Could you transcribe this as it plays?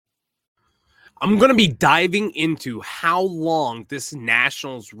I'm going to be diving into how long this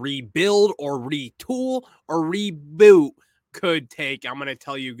Nationals rebuild or retool or reboot could take. I'm going to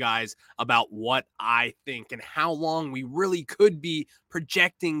tell you guys about what I think and how long we really could be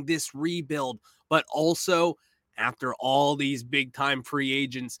projecting this rebuild. But also, after all these big time free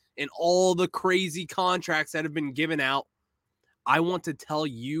agents and all the crazy contracts that have been given out, I want to tell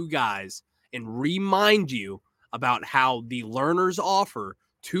you guys and remind you about how the Learner's offer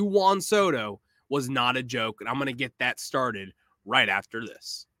to Juan Soto was not a joke. And I'm going to get that started right after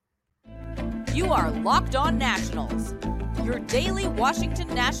this. You are Locked On Nationals, your daily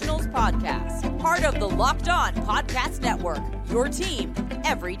Washington Nationals podcast, part of the Locked On Podcast Network, your team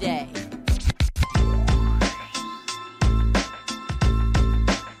every day.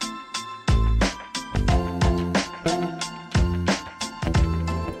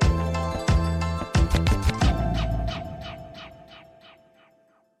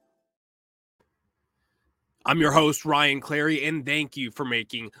 I'm your host, Ryan Clary, and thank you for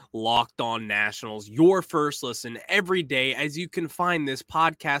making Locked On Nationals your first listen every day, as you can find this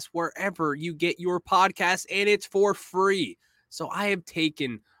podcast wherever you get your podcasts, and it's for free. So I have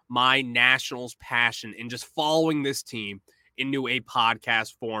taken my Nationals passion and just following this team into a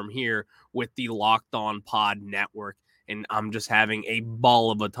podcast form here with the Locked On Pod Network, and I'm just having a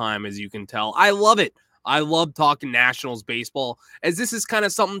ball of a time, as you can tell. I love it. I love talking Nationals baseball, as this is kind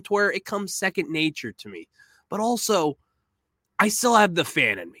of something to where it comes second nature to me. But also, I still have the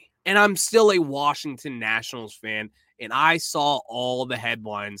fan in me, and I'm still a Washington Nationals fan, and I saw all the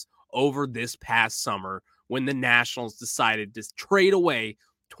headlines over this past summer when the Nationals decided to trade away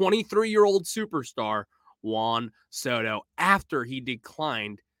 23-year-old superstar Juan Soto after he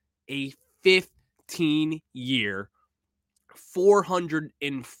declined a 15-year,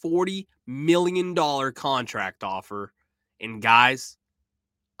 $440 million contract offer. And guys,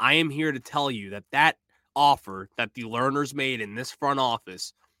 I am here to tell you that offer that the Learners made in this front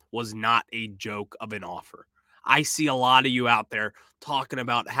office was not a joke of an offer. I see a lot of you out there talking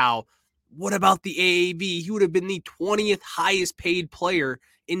about how, what about the AAV? He would have been the 20th highest paid player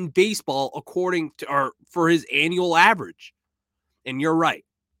in baseball according to, or for his annual average. And you're right.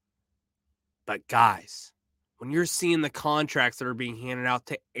 But guys, when you're seeing the contracts that are being handed out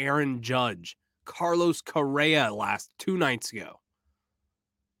to Aaron Judge, Carlos Correa last 2 nights ago,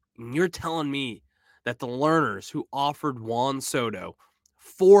 and you're telling me that the Learners who offered Juan Soto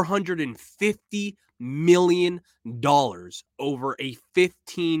 $450 million over a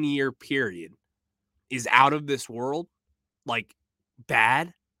 15-year period is out of this world? Like,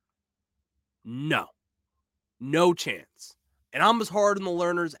 bad? No. No chance. And I'm as hard on the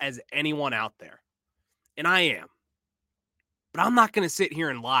Learners as anyone out there. And I am. But I'm not going to sit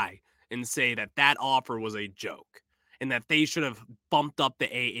here and lie and say that offer was a joke and that they should have bumped up the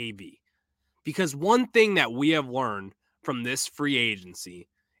AAV. Because one thing that we have learned from this free agency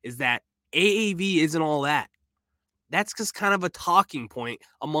is that AAV isn't all that. That's just kind of a talking point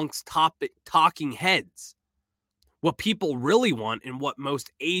amongst talking heads. What people really want and what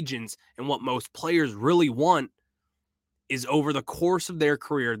most agents and what most players really want is over the course of their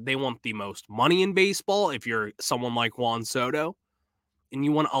career, they want the most money in baseball if you're someone like Juan Soto, and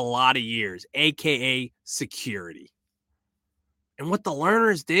you want a lot of years, aka security. And what the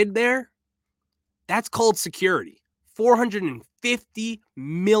Learners did there, that's called security. $450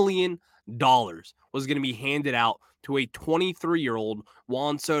 million was going to be handed out to a 23-year-old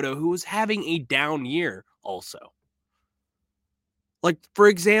Juan Soto who was having a down year also. Like, for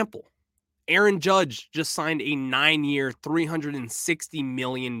example, Aaron Judge just signed a 9-year, $360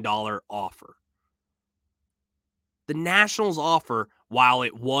 million offer. The Nationals offer, while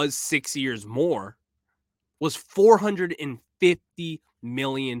it was 6 years more, was $450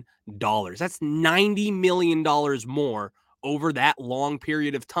 million. That's $90 million more over that long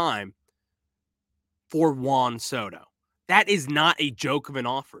period of time for Juan Soto. That is not a joke of an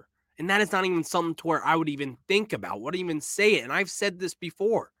offer. And that is not even something to where I would even think about, would even say it. And I've said this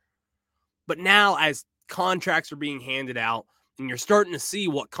before. But now as contracts are being handed out and you're starting to see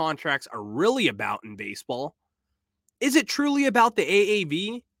what contracts are really about in baseball, is it truly about the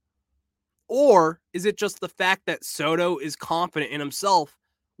AAV? Or is it just the fact that Soto is confident in himself,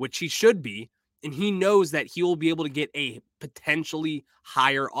 which he should be, and he knows that he will be able to get a potentially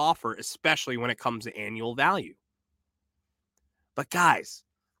higher offer, especially when it comes to annual value? But guys,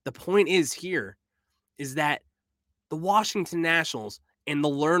 the point is that the Washington Nationals and the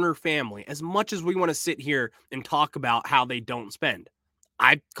Lerner family, as much as we want to sit here and talk about how they don't spend,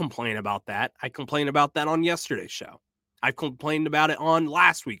 I complain about that. I complained about that on yesterday's show. I complained about it on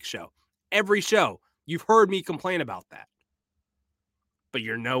last week's show. Every show, you've heard me complain about that. But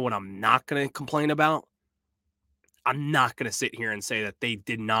you know what I'm not going to complain about? I'm not going to sit here and say that they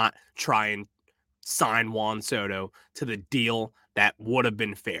did not try and sign Juan Soto to the deal that would have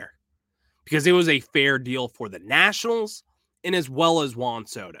been fair. Because it was a fair deal for the Nationals and as well as Juan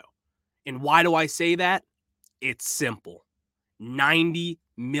Soto. And why do I say that? It's simple. $90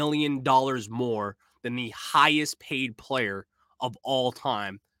 million more than the highest paid player of all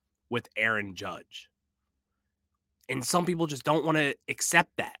time with Aaron Judge. And some people just don't want to accept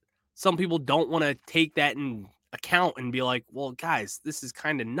that. Some people don't want to take that in account and be like, well, guys, this is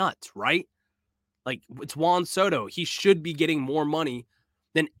kind of nuts, right? Like, it's Juan Soto. He should be getting more money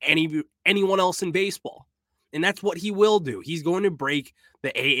than anyone else in baseball. And that's what he will do. He's going to break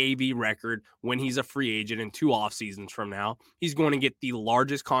the AAV record when he's a free agent in 2 off seasons from now. He's going to get the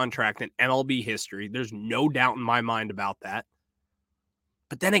largest contract in MLB history. There's no doubt in my mind about that.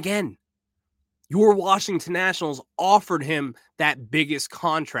 But then again, your Washington Nationals offered him that biggest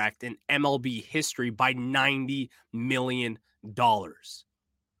contract in MLB history by $90 million.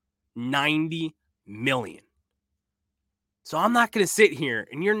 $90 million. So I'm not going to sit here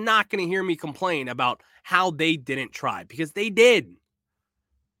and you're not going to hear me complain about how they didn't try, because they did.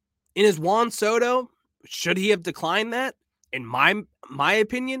 And is Juan Soto, should he have declined that? In my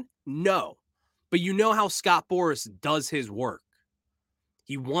opinion, no. But you know how Scott Boras does his work.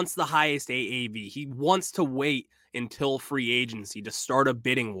 He wants the highest AAV. He wants to wait until free agency to start a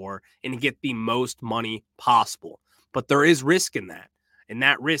bidding war and get the most money possible. But there is risk in that. And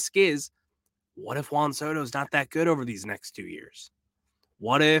that risk is, what if Juan Soto's not that good over these next 2 years?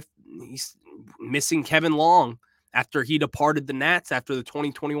 What if he's missing Kevin Long after he departed the Nats after the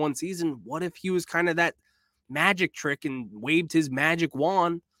 2021 season? What if he was kind of that magic trick and waved his magic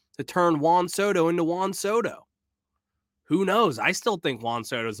wand to turn Juan Soto into Juan Soto? Who knows? I still think Juan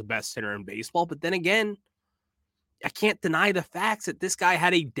Soto is the best hitter in baseball, but then again, I can't deny the facts that this guy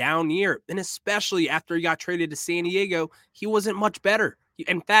had a down year, and especially after he got traded to San Diego, he wasn't much better.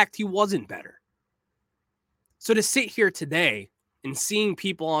 In fact, he wasn't better. So to sit here today and seeing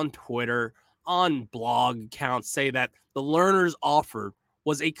people on Twitter, on blog accounts say that the Lerners offer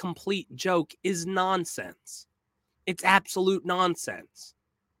was a complete joke is nonsense. It's absolute nonsense.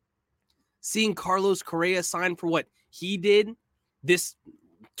 Seeing Carlos Correa sign for what he did this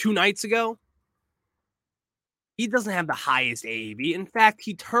 2 nights ago, he doesn't have the highest AAV. In fact,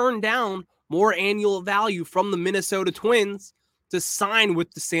 he turned down more annual value from the Minnesota Twins to sign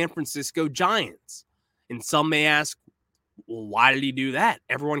with the San Francisco Giants. And some may ask, well, why did he do that?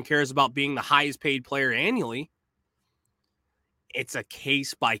 Everyone cares about being the highest paid player annually. It's a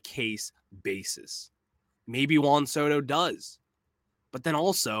case-by-case basis. Maybe Juan Soto does. But then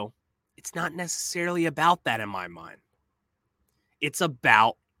also, it's not necessarily about that in my mind. It's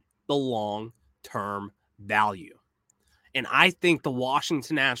about the long-term value. And I think the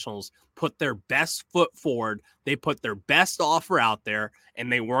Washington Nationals put their best foot forward. They put their best offer out there,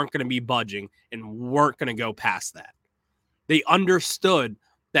 and they weren't going to be budging and weren't going to go past that. They understood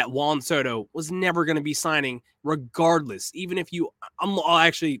that Juan Soto was never going to be signing regardless. Even if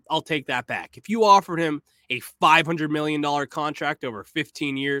I'll take that back. If you offered him a $500 million contract over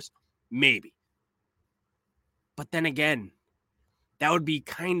 15 years, maybe. But then again, that would be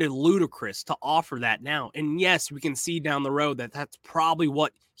kind of ludicrous to offer that now. And yes, we can see down the road that that's probably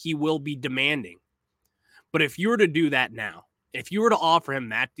what he will be demanding. But if you were to do that now, if you were to offer him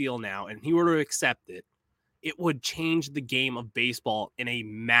that deal now and he were to accept it, it would change the game of baseball in a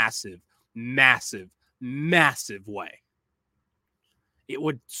massive, massive, massive way. It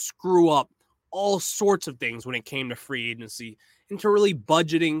would screw up all sorts of things when it came to free agency and to really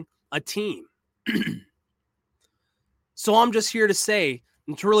budgeting a team. So I'm just here to say,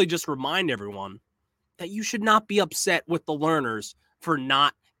 and to really just remind everyone, that you should not be upset with the Lerners for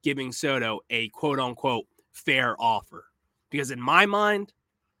not giving Soto a quote-unquote fair offer. Because in my mind,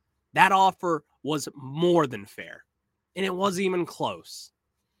 that offer was more than fair. And it wasn't even close.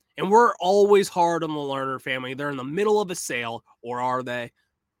 And we're always hard on the Lerner family. They're in the middle of a sale, or are they?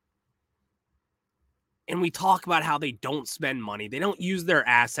 And we talk about how they don't spend money. They don't use their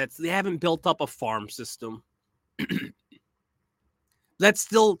assets. They haven't built up a farm system. That's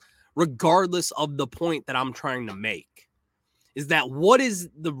still, regardless of the point that I'm trying to make, is that what is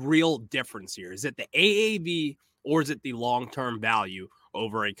the real difference here? Is it the AAV or is it the long-term value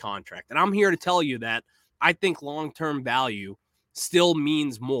over a contract? And I'm here to tell you that I think long-term value still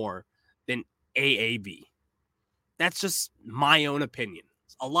means more than AAV. That's just my own opinion.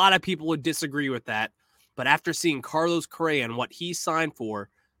 A lot of people would disagree with that, but after seeing Carlos Correa and what he signed for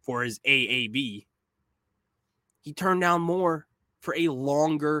his AAV, he turned down more for a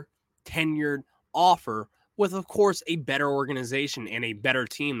longer tenured offer with, of course, a better organization and a better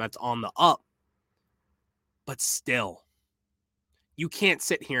team that's on the up. But still, you can't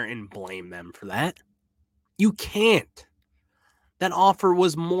sit here and blame them for that. You can't. That offer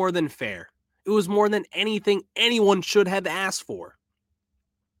was more than fair. It was more than anything anyone should have asked for.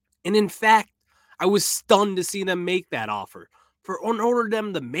 And in fact, I was stunned to see them make that offer. In order for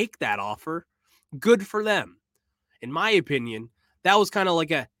them to make that offer, good for them. In my opinion, that was kind of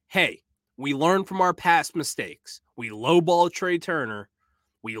like a, hey, we learned from our past mistakes. We lowballed Trey Turner.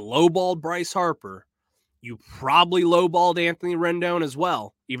 We lowballed Bryce Harper. You probably lowballed Anthony Rendon as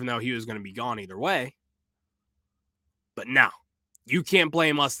well, even though he was going to be gone either way. But no, you can't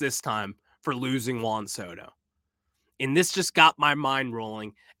blame us this time for losing Juan Soto. And this just got my mind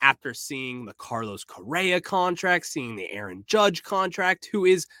rolling after seeing the Carlos Correa contract, seeing the Aaron Judge contract, who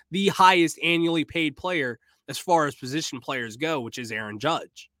is the highest annually paid player as far as position players go, which is Aaron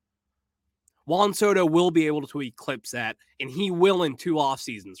Judge. Juan Soto will be able to eclipse that, and he will in 2 off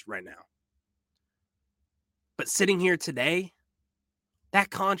seasons right now. But sitting here today, that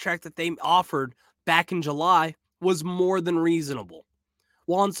contract that they offered back in July was more than reasonable.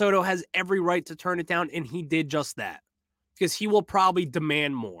 Juan Soto has every right to turn it down, and he did just that. Because he will probably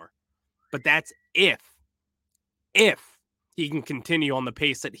demand more. But that's if he can continue on the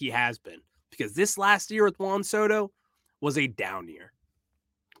pace that he has been. Because this last year with Juan Soto was a down year.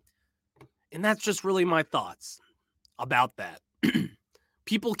 And that's just really my thoughts about that.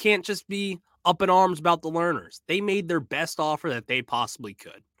 People can't just be up in arms about the Lerners. They made their best offer that they possibly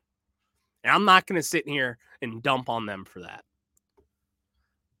could. And I'm not going to sit here and dump on them for that.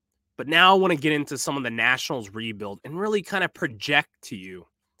 But now I want to get into some of the Nationals rebuild and really kind of project to you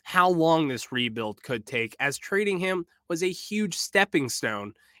how long this rebuild could take, as trading him was a huge stepping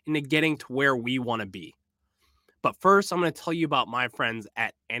stone into getting to where we want to be. But first, I'm going to tell you about my friends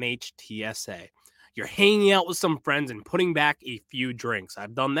at NHTSA. You're hanging out with some friends and putting back a few drinks.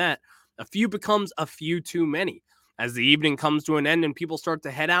 I've done that. A few becomes a few too many. As the evening comes to an end and people start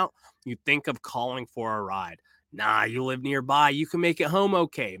to head out, you think of calling for a ride. Nah, you live nearby. You can make it home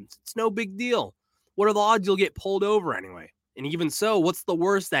okay. It's no big deal. What are the odds you'll get pulled over anyway? And even so, what's the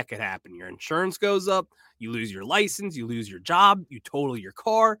worst that could happen? Your insurance goes up, you lose your license, you lose your job, you total your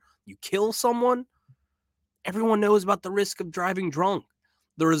car, you kill someone. Everyone knows about the risk of driving drunk.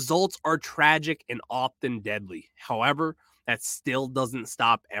 The results are tragic and often deadly. However, that still doesn't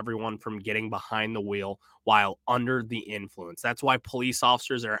stop everyone from getting behind the wheel while under the influence. That's why police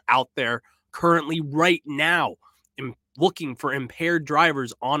officers are out there currently right now looking for impaired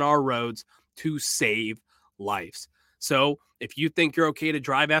drivers on our roads to save lives. So if you think you're okay to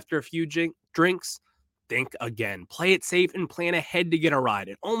drive after a few drinks, think again. Play it safe and plan ahead to get a ride.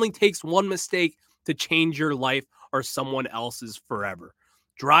 It only takes one mistake to change your life or someone else's forever.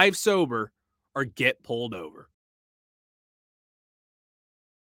 Drive sober or get pulled over.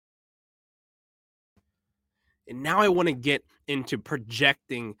 And now I want to get into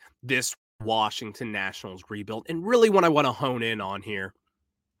projecting this Washington Nationals rebuild. And really what I want to hone in on here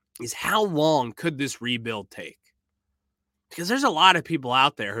is how long could this rebuild take? Because there's a lot of people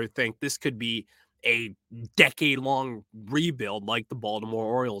out there who think this could be a decade-long rebuild like the Baltimore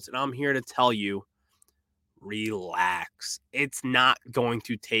Orioles. And I'm here to tell you, relax. It's not going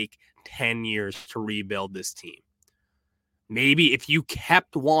to take 10 years to rebuild this team. Maybe if you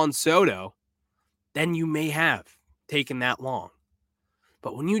kept Juan Soto, then you may have taken that long.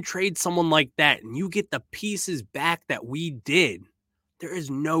 But when you trade someone like that and you get the pieces back that we did, there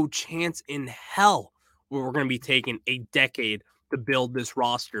is no chance in hell where we're going to be taking a decade to build this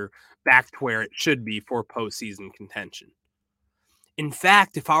roster back to where it should be for postseason contention. In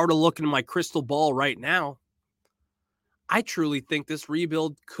fact, if I were to look into my crystal ball right now, I truly think this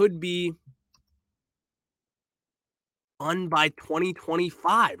rebuild could be done by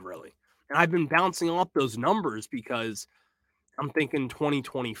 2025, really. And I've been bouncing off those numbers because I'm thinking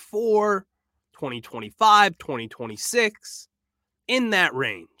 2024, 2025, 2026, in that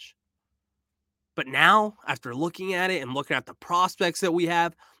range. But now, after looking at it and looking at the prospects that we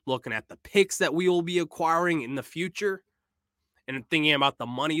have, looking at the picks that we will be acquiring in the future, and thinking about the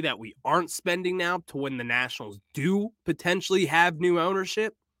money that we aren't spending now to when the Nationals do potentially have new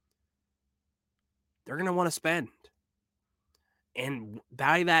ownership, they're going to want to spend. And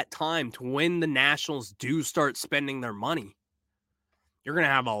by that time, to when the Nationals do start spending their money, you're going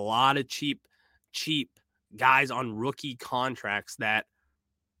to have a lot of cheap guys on rookie contracts that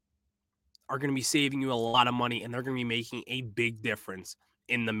are going to be saving you a lot of money, and they're going to be making a big difference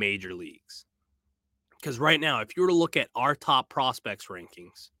in the major leagues. Because right now, if you were to look at our top prospects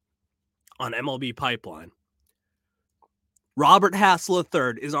rankings on MLB Pipeline, Robert Hassel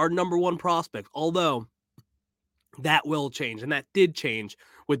III is our number one prospect, although That will change, and that did change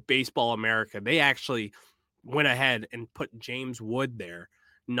with Baseball America. They actually went ahead and put James Wood there,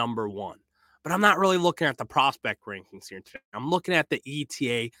 number 1. But I'm not really looking at the prospect rankings here today. I'm looking at the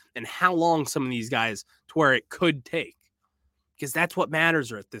ETA and how long some of these guys to where it could take, because that's what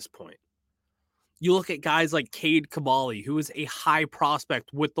matters at this point. You look at guys like Cade Cavalli, who is a high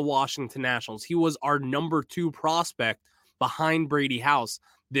prospect with the Washington Nationals. He was our number 2 prospect behind Brady House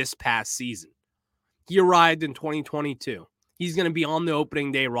this past season. He arrived in 2022. He's going to be on the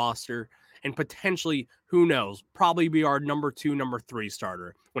opening day roster and potentially, who knows, probably be our number 2, number 3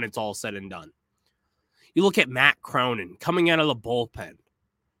 starter when it's all said and done. You look at Matt Cronin coming out of the bullpen,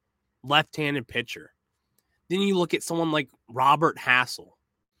 left-handed pitcher. Then you look at someone like Robert Hassell,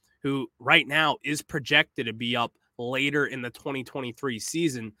 who right now is projected to be up later in the 2023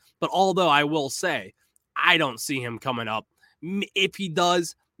 season. But although I will say, I don't see him coming up. If he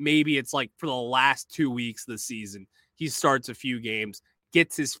does, maybe it's like for the last 2 weeks of the season. He starts a few games,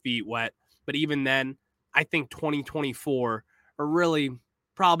 gets his feet wet. But even then, I think 2024, or really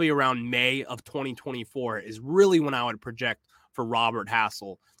probably around May of 2024, is really when I would project for Robert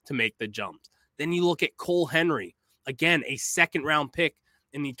Hassell to make the jumps. Then you look at Cole Henry, again, a second-round pick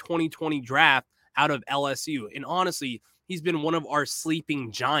in the 2020 draft out of LSU. And honestly, he's been one of our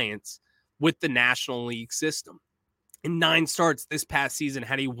sleeping giants with the National League system. In 9 starts this past season,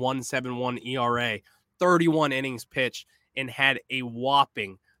 had a 1.71 ERA, 31 innings pitched, and had a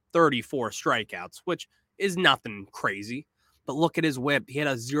whopping 34 strikeouts, which is nothing crazy. But look at his whip. He had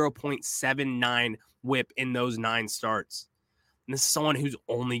a 0.79 whip in those 9 starts. And this is someone who's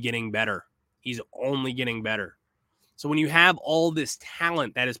only getting better. He's only getting better. So when you have all this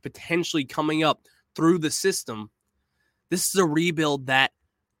talent that is potentially coming up through the system, this is a rebuild that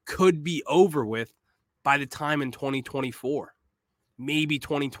could be over with by the time in 2024, maybe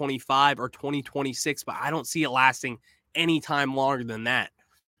 2025 or 2026, but I don't see it lasting any time longer than that.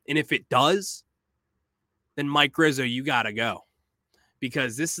 And if it does, then Mike Rizzo, you got to go,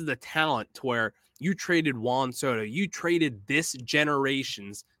 because this is the talent to where you traded Juan Soto. You traded this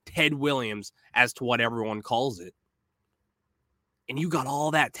generation's Ted Williams, as to what everyone calls it. And you got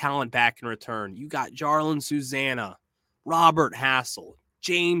all that talent back in return. You got Jarlin Susana, Robert Hassell,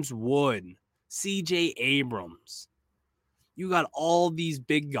 James Wood, CJ Abrams. You got all these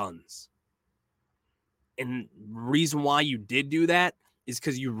big guns. And the reason why you did do that is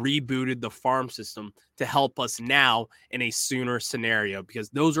because you rebooted the farm system to help us now in a sooner scenario, because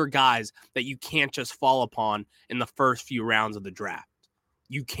those are guys that you can't just fall upon in the first few rounds of the draft.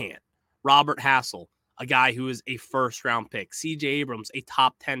 You can't. Robert Hassell, a guy who is a first-round pick. CJ Abrams, a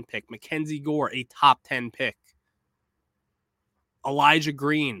top 10 pick. Mackenzie Gore, a top 10 pick. Elijah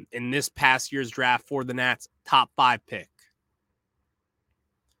Green, in this past year's draft for the Nats, top 5 pick.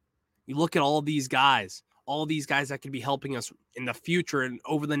 You look at all these guys that could be helping us in the future and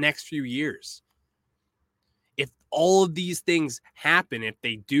over the next few years. If all of these things happen, if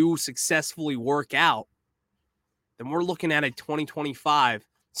they do successfully work out, then we're looking at a 2025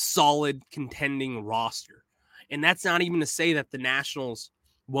 solid contending roster. And that's not even to say that the Nationals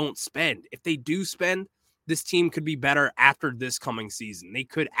won't spend. If they do spend, this team could be better after this coming season. They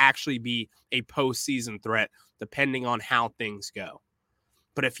could actually be a postseason threat depending on how things go.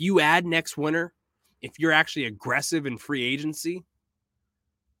 But if you add next winter, if you're actually aggressive in free agency,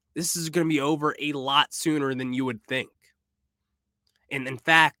 this is going to be over a lot sooner than you would think. And in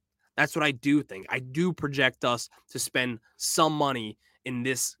fact, that's what I do think. I do project us to spend some money in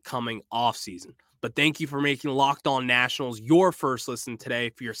this coming offseason. But thank you for making Locked On Nationals your first listen today.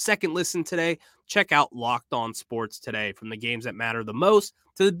 For your second listen today, check out Locked On Sports Today. From the games that matter the most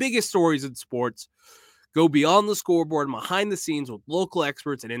to the biggest stories in sports, go beyond the scoreboard and behind the scenes with local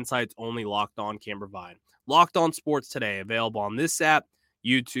experts and insights only Locked On can provide. Locked On Sports Today, available on this app,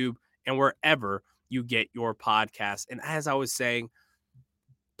 YouTube, and wherever you get your podcasts. And as I was saying,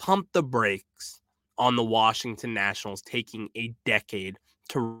 pump the brakes on the Washington Nationals taking a decade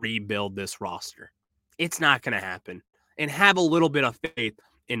to rebuild this roster. It's not going to happen. And have a little bit of faith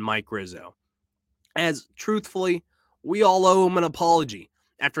in Mike Rizzo. As truthfully, we all owe him an apology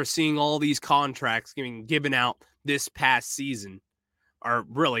after seeing all these contracts getting given out this past season, or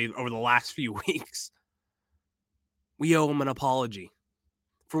really over the last few weeks. We owe him an apology.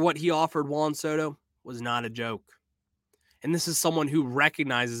 For what he offered Juan Soto was not a joke. And this is someone who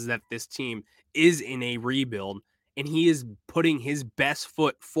recognizes that this team is in a rebuild, and he is putting his best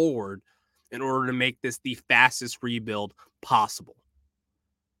foot forward in order to make this the fastest rebuild possible.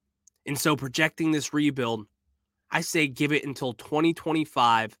 And so projecting this rebuild, I say give it until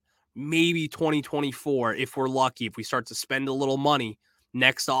 2025, maybe 2024, if we're lucky, if we start to spend a little money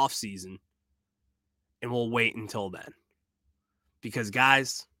next offseason. and we'll wait until then. Because,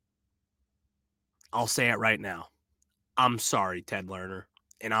 guys, I'll say it right now. I'm sorry, Ted Lerner,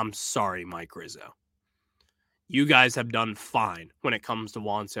 and I'm sorry, Mike Rizzo. You guys have done fine when it comes to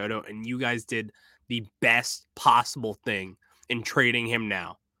Juan Soto, and you guys did the best possible thing in trading him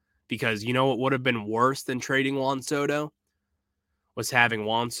now. Because you know what would have been worse than trading Juan Soto? Was having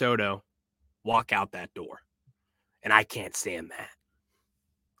Juan Soto walk out that door. And I can't stand that.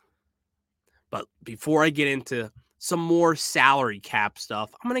 But before I get into some more salary cap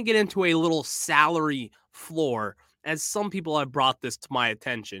stuff, I'm going to get into a little salary floor, as some people have brought this to my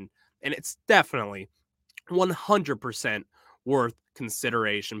attention, and it's definitely 100% worth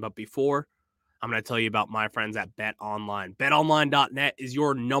consideration. But before, I'm going to tell you about my friends at BetOnline. BetOnline.net is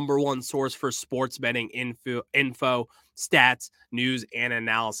your number one source for sports betting info, stats, news, and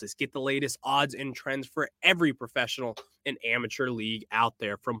analysis. Get the latest odds and trends for every professional and amateur league out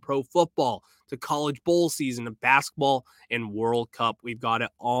there, from pro football to college bowl season to basketball and World Cup. We've got it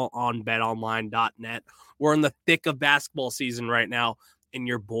all on BetOnline.net. We're in the thick of basketball season right now, and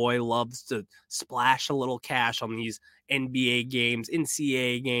your boy loves to splash a little cash on these NBA games,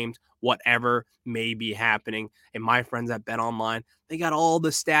 NCAA games, whatever may be happening. And my friends at BetOnline, they got all the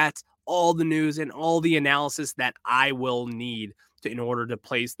stats, all the news, and all the analysis that I will need in order to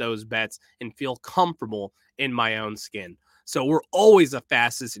place those bets and feel comfortable in my own skin. So we're always the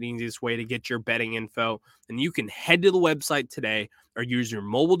fastest and easiest way to get your betting info. And you can head to the website today or use your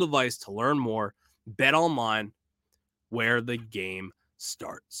mobile device to learn more. BetOnline, where the game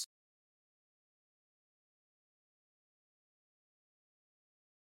starts.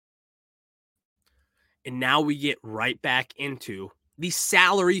 And now we get right back into the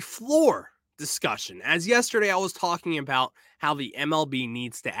salary floor discussion. As yesterday I was talking about how the MLB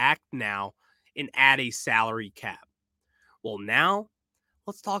needs to act now and add a salary cap. Well, now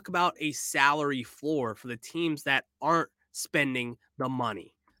let's talk about a salary floor for the teams that aren't spending the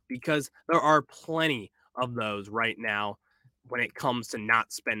money, because there are plenty of those right now when it comes to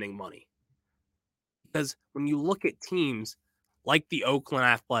not spending money. Because when you look at teams like the Oakland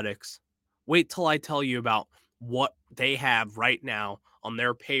Athletics, wait till I tell you about what they have right now on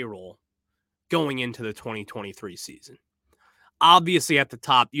their payroll going into the 2023 season. Obviously, at the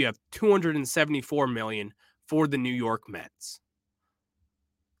top, you have $274 million for the New York Mets.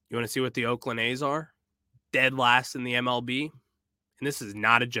 You want to see what the Oakland A's are? Dead last in the MLB. And this is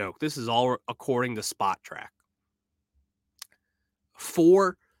not a joke. This is all according to Spot Track.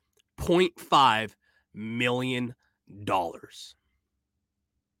 $4.5 million.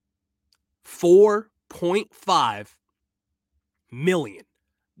 $4.5 million.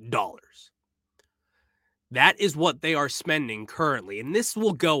 That is what they are spending currently. And this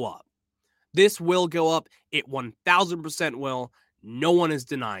will go up. This will go up. It 1000% will. No one is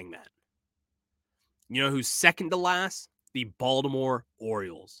denying that. You know who's second to last? The Baltimore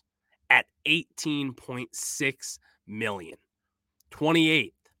Orioles at $18.6 million.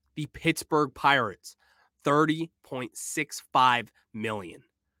 28th, the Pittsburgh Pirates, $30.65 million.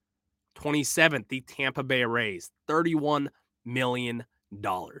 27th, the Tampa Bay Rays, $31 million.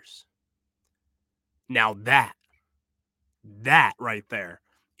 Now that right there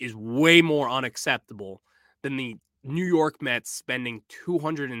is way more unacceptable than the New York Mets spending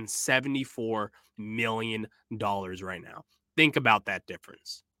 $274 million right now. Think about that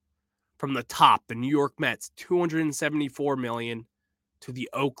difference. From the top, the New York Mets, $274 million, to the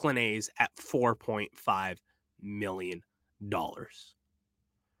Oakland A's at $4.5 million.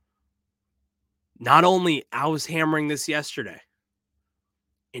 Not only, I was hammering this yesterday,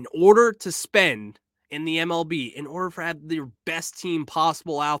 in order to spend in the MLB, in order for have your best team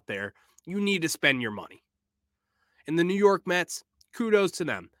possible out there, you need to spend your money. And the New York Mets, kudos to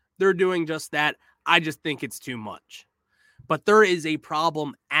them. They're doing just that. I just think it's too much. But there is a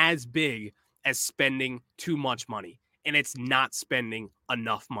problem as big as spending too much money, and it's not spending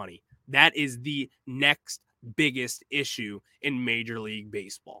enough money. That is the next biggest issue in Major League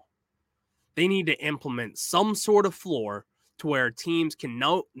Baseball. They need to implement some sort of floor to where teams can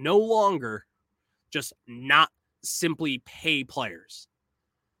no longer just not simply pay players.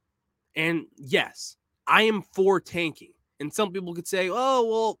 And yes, I am for tanking. And some people could say, oh,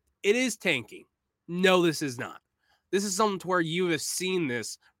 well, it is tanking. No, this is not. This is something to where you have seen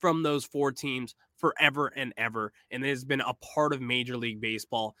this from those four teams forever and ever. And it has been a part of Major League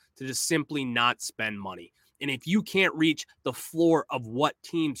Baseball to just simply not spend money. And if you can't reach the floor of what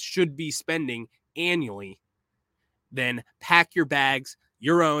teams should be spending annually, then pack your bags.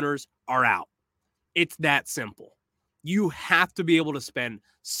 Your owners are out. It's that simple. You have to be able to spend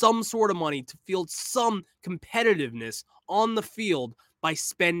some sort of money to feel some competitiveness on the field by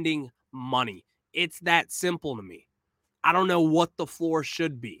spending money. It's that simple to me. I don't know what the floor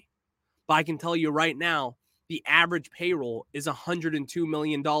should be, but I can tell you right now, the average payroll is $102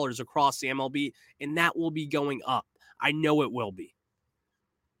 million across the MLB, and that will be going up. I know it will be.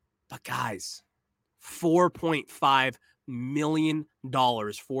 But guys, $4.5 million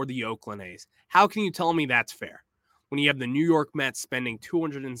for the Oakland A's. How can you tell me that's fair when you have the New York Mets spending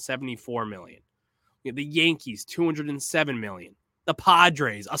 $274 million? You have the Yankees, $207 million. The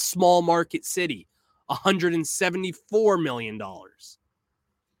Padres, a small market city, $174 million.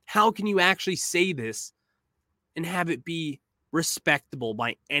 How can you actually say this and have it be respectable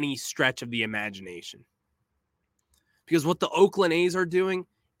by any stretch of the imagination? Because what the Oakland A's are doing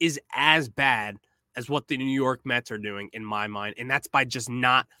is as bad as what the New York Mets are doing in my mind, and that's by just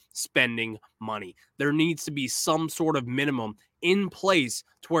not spending money. There needs to be some sort of minimum in place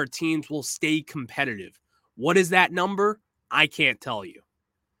to where teams will stay competitive. What is that number? I can't tell you.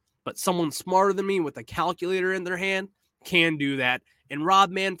 But someone smarter than me with a calculator in their hand can do that. And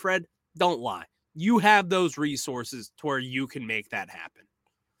Rob Manfred, don't lie. You have those resources to where you can make that happen.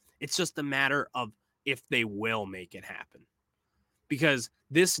 It's just a matter of if they will make it happen. Because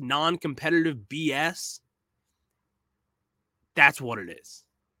this non-competitive BS, that's what it is.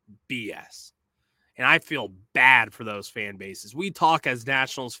 BS. And I feel bad for those fan bases. We talk as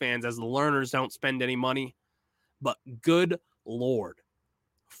Nationals fans, as the learners don't spend any money. But good Lord,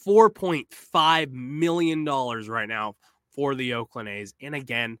 $4.5 million right now for the Oakland A's. And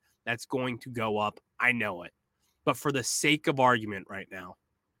again, that's going to go up. I know it. But for the sake of argument right now,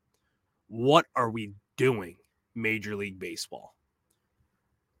 what are we doing, Major League Baseball?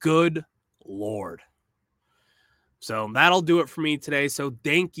 Good Lord. So that'll do it for me today. So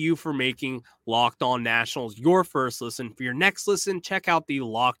thank you for making Locked On Nationals your first listen. For your next listen, check out the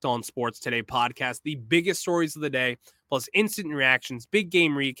Locked On Sports Today podcast, the biggest stories of the day, plus instant reactions, big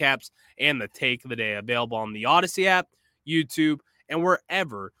game recaps, and the take of the day, available on the Odyssey app, YouTube, and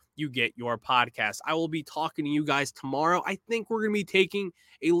wherever you get your podcast. I will be talking to you guys tomorrow. I think we're going to be taking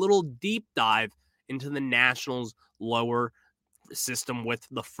a little deep dive into the Nationals lower system with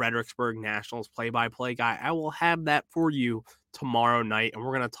the Fredericksburg Nationals play-by-play guy. I will have that for you tomorrow night, and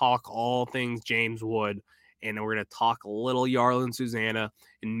we're going to talk all things James Wood, and we're going to talk a little Yarlin Susana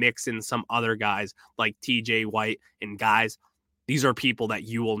and mix in some other guys like TJ White. And guys, these are people that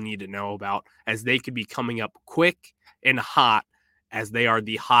you will need to know about, as they could be coming up quick and hot, as they are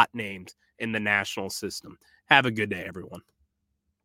the hot names in the national system. Have a good day, everyone.